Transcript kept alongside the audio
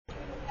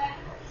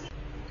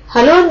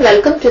Hello and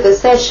welcome to the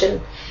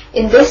session.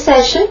 In this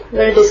session,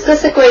 we'll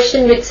discuss a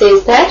question which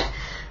says that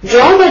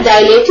draw the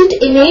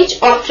dilated image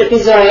of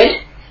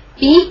trapezoid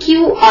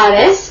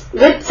PQRS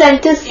with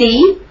center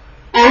C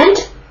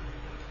and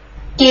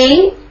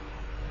K,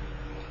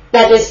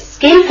 that is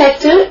scale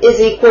factor, is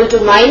equal to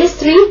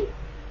 -3.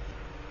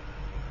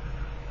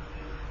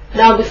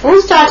 Now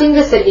before starting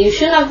the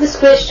solution of this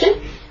question,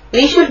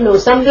 we should know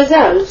some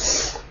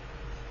results.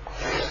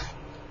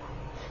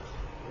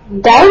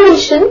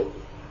 Dilation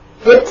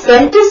with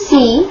center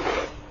C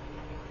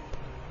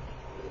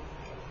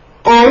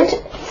and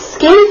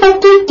scale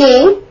factor K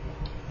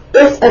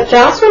is a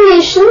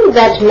transformation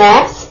that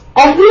maps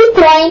every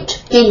point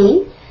P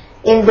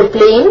in the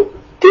plane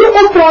to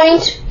a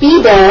point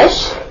P dash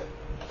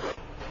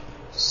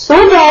so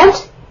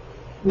that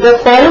the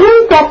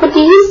following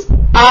properties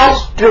are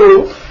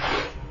true.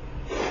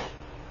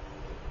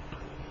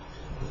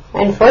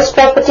 And first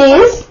property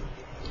is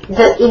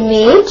the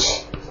image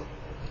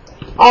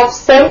of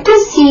center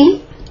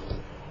C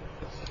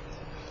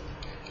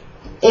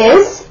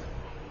is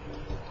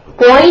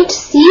point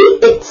C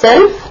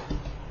itself,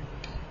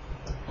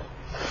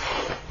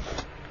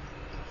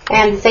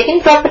 and the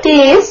second property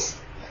is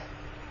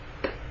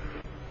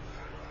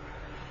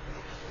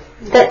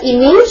the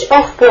image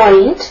of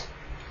point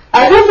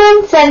other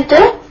than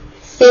center,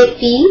 say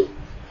P,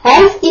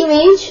 has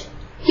image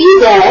P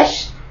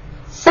dash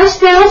such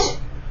that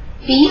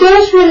P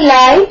dash will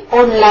lie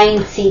on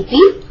line CP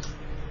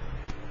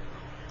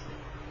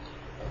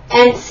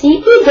and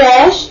CP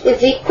dash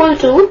is equal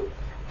to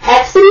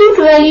absolute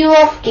value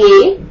of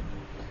K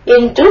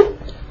into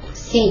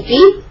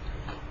CP,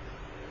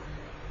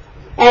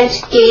 and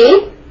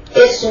K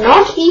is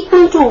not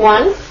equal to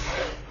 1,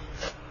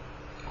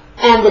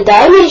 and the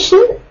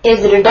dilation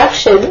is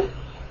reduction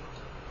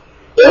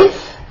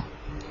if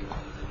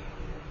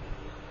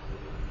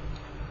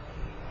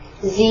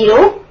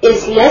 0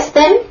 is less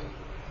than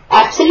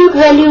absolute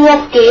value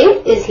of K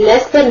is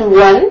less than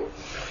 1,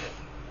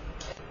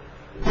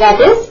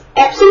 that is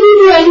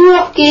absolute value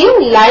of K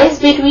lies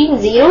between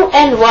 0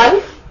 and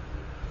 1,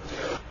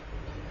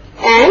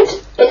 and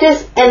it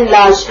is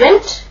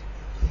enlargement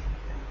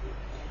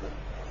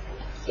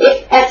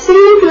if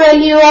absolute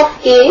value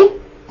of K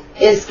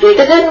is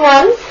greater than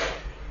 1,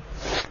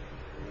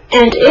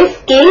 and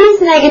if K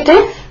is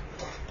negative,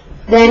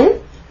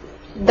 then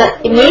the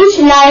image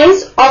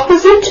lies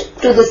opposite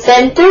to the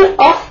center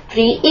of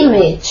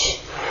pre-image.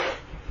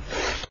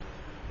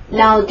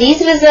 Now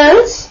these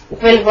results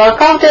will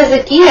work out as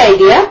a key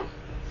idea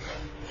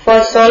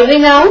for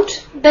solving out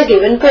the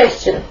given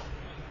question.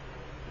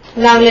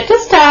 Now let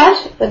us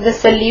start with the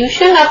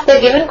solution of the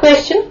given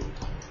question.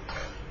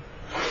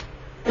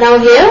 Now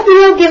here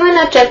we are given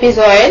a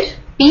trapezoid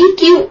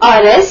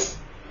PQRS.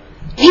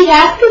 We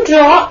have to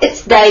draw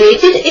its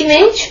dilated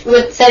image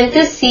with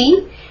center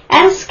C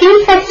and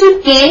scale factor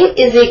K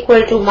is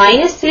equal to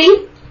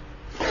 -3.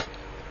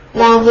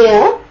 Now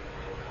here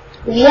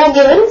we are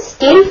given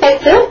scale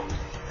factor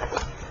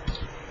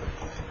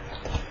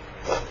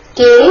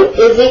K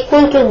is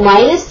equal to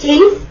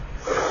 -3.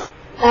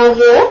 Now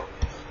here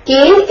K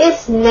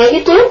is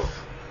negative,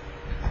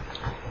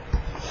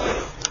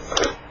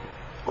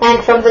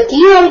 and from the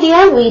key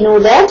idea we know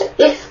that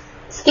if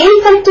scale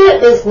factor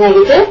is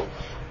negative,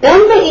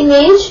 then the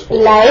image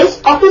lies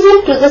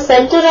opposite to the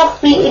center of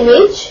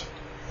pre-image.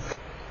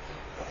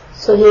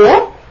 So here,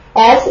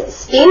 as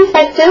scale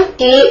factor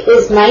K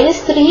is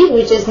 -3,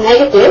 which is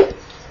negative,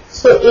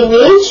 so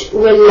image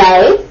will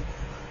lie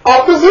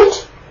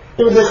opposite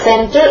to the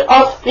center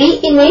of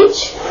pre-image.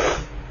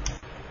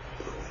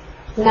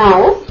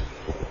 Now,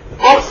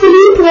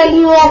 absolute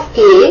value of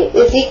K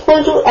is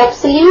equal to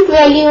absolute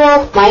value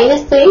of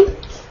 -3,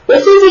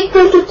 which is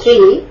equal to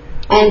 3,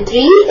 and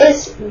 3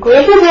 is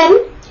greater than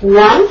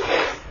 1.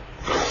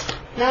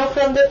 Now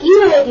from the key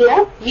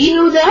idea, we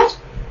know that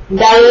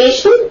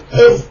dilation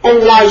is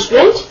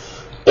enlargement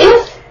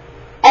if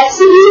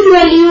absolute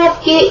value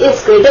of K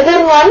is greater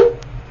than 1.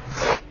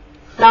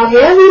 Now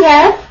here we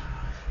have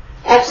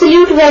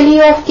absolute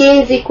value of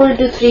K is equal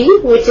to 3,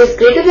 which is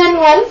greater than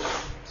 1.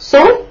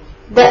 So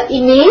the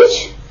image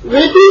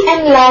will be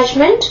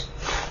enlargement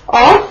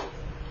of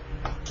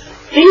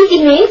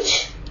pre-image.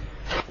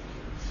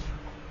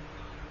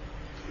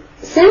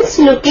 Since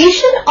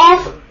location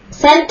of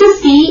center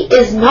C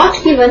is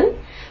not given,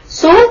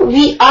 so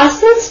we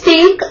ourselves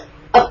take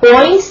a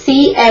point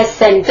C as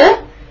center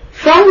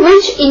from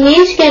which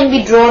image can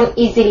be drawn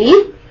easily.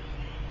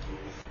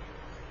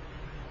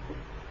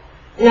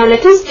 Now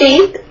let us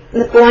take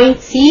the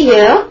point C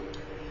here.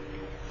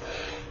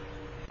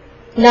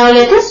 Now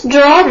let us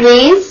draw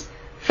rays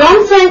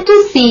from center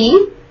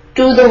C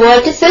to the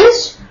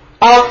vertices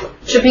of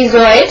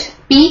trapezoid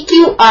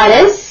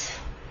PQRS.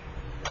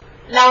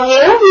 Now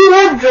here we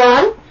have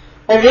drawn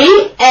a ray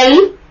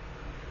L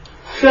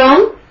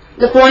from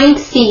the point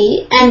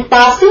C and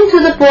passing to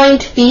the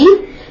point P.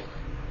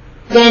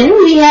 Then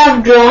we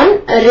have drawn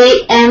a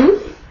ray M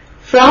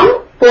from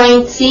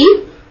point C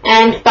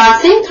and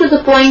passing through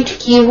the point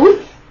Q.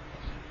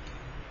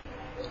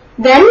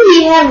 Then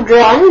we have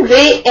drawn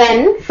ray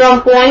N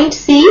from point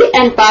C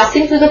and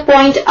passing to the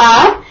point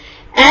R,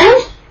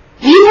 and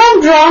we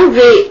have drawn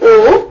ray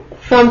O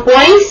from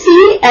point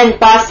C and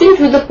passing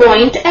to the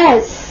point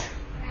S.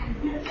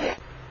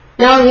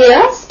 Now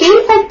here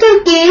scale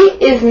factor K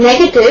is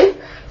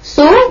negative,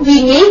 so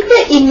we make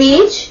the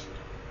image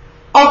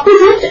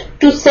opposite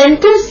to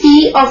center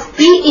C of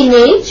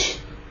pre-image.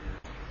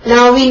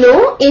 Now we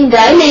know in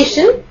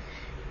dilation,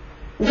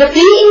 the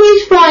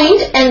pre-image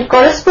point and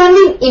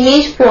corresponding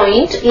image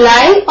point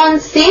lie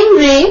on same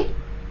ray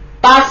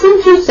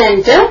passing through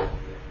center.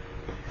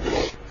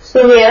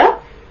 So here,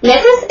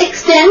 let us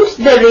extend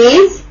the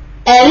rays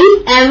L,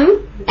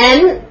 M,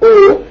 N,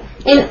 O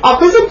in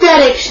opposite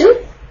direction.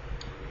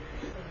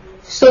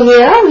 So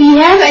here we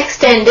have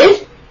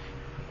extended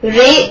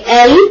ray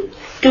L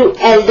to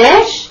L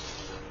dash,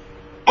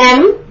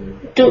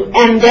 M to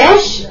M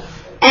dash,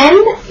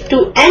 N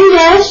to N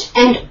dash,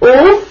 and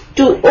O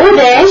to O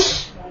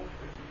dash.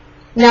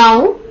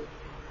 Now,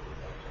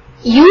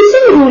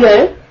 using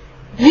ruler,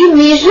 we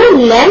measure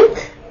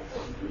length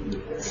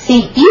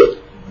CP,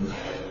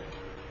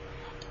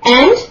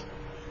 and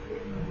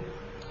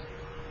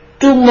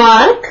to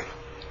mark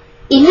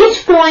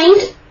image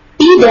point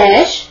P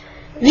dash,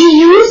 we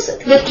use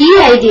the key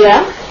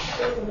idea,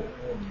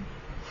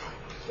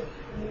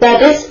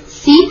 that is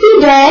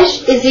CP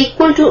dash is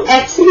equal to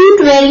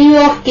absolute value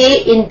of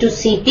K into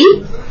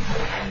CP.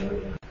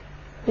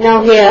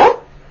 Now here,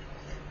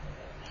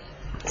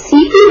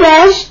 CP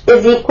dash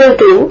is equal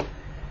to,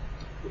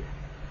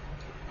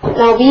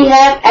 now we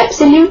have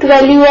absolute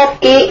value of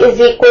K is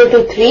equal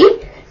to 3,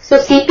 so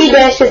CP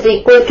dash is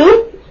equal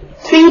to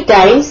 3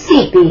 times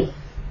CP.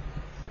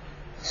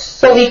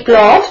 So we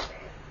plot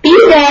P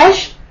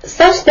dash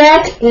such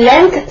that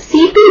length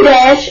CP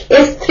dash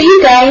is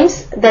 3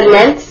 times the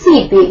length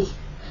CP.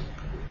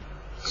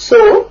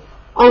 So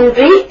on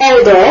ray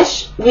L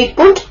dash we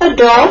put a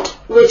dot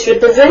which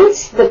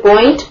represents the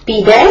point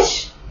P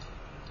dash,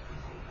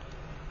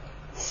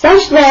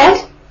 such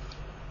that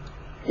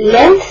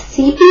length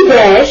CP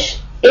dash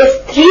is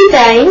 3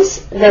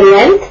 times the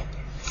length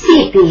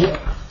CP.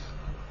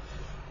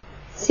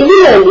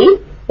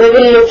 Similarly, we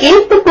will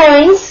locate the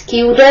points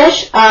Q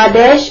dash, R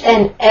dash,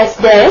 and S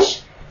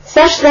dash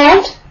such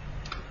that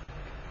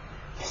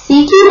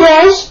CQ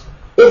dash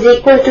is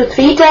equal to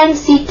 3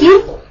 times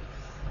CQ,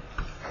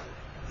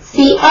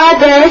 CR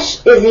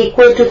dash is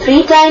equal to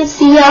 3 times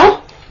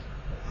CR,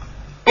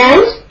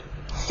 and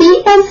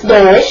CS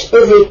dash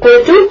is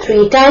equal to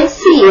 3 times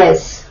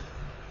CS.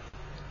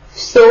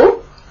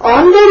 So,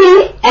 on the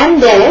ray M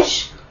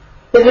dash,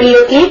 we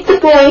will locate the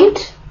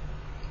point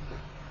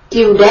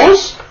Q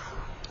dash.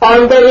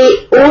 On the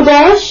ray O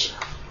dash,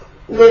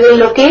 we will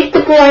locate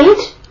the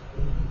point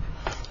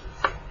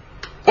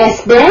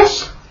S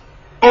dash,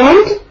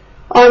 and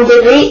on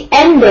the ray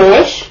N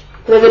dash,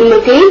 we will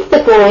locate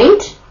the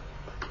point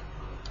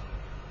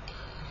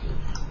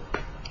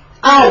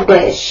R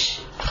dash.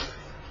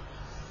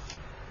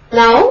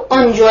 Now,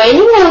 on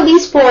joining all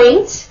these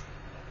points,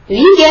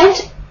 we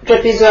get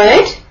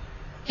trapezoid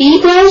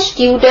P dash,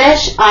 Q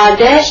dash, R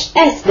dash,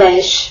 S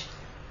dash,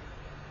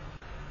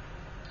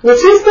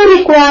 which is the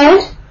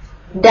required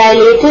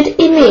dilated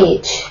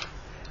image.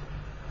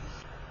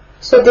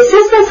 So this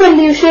is the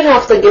solution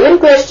of the given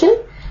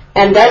question,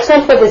 and that's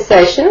all for this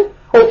session.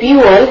 Hope you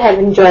all have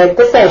enjoyed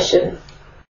the session.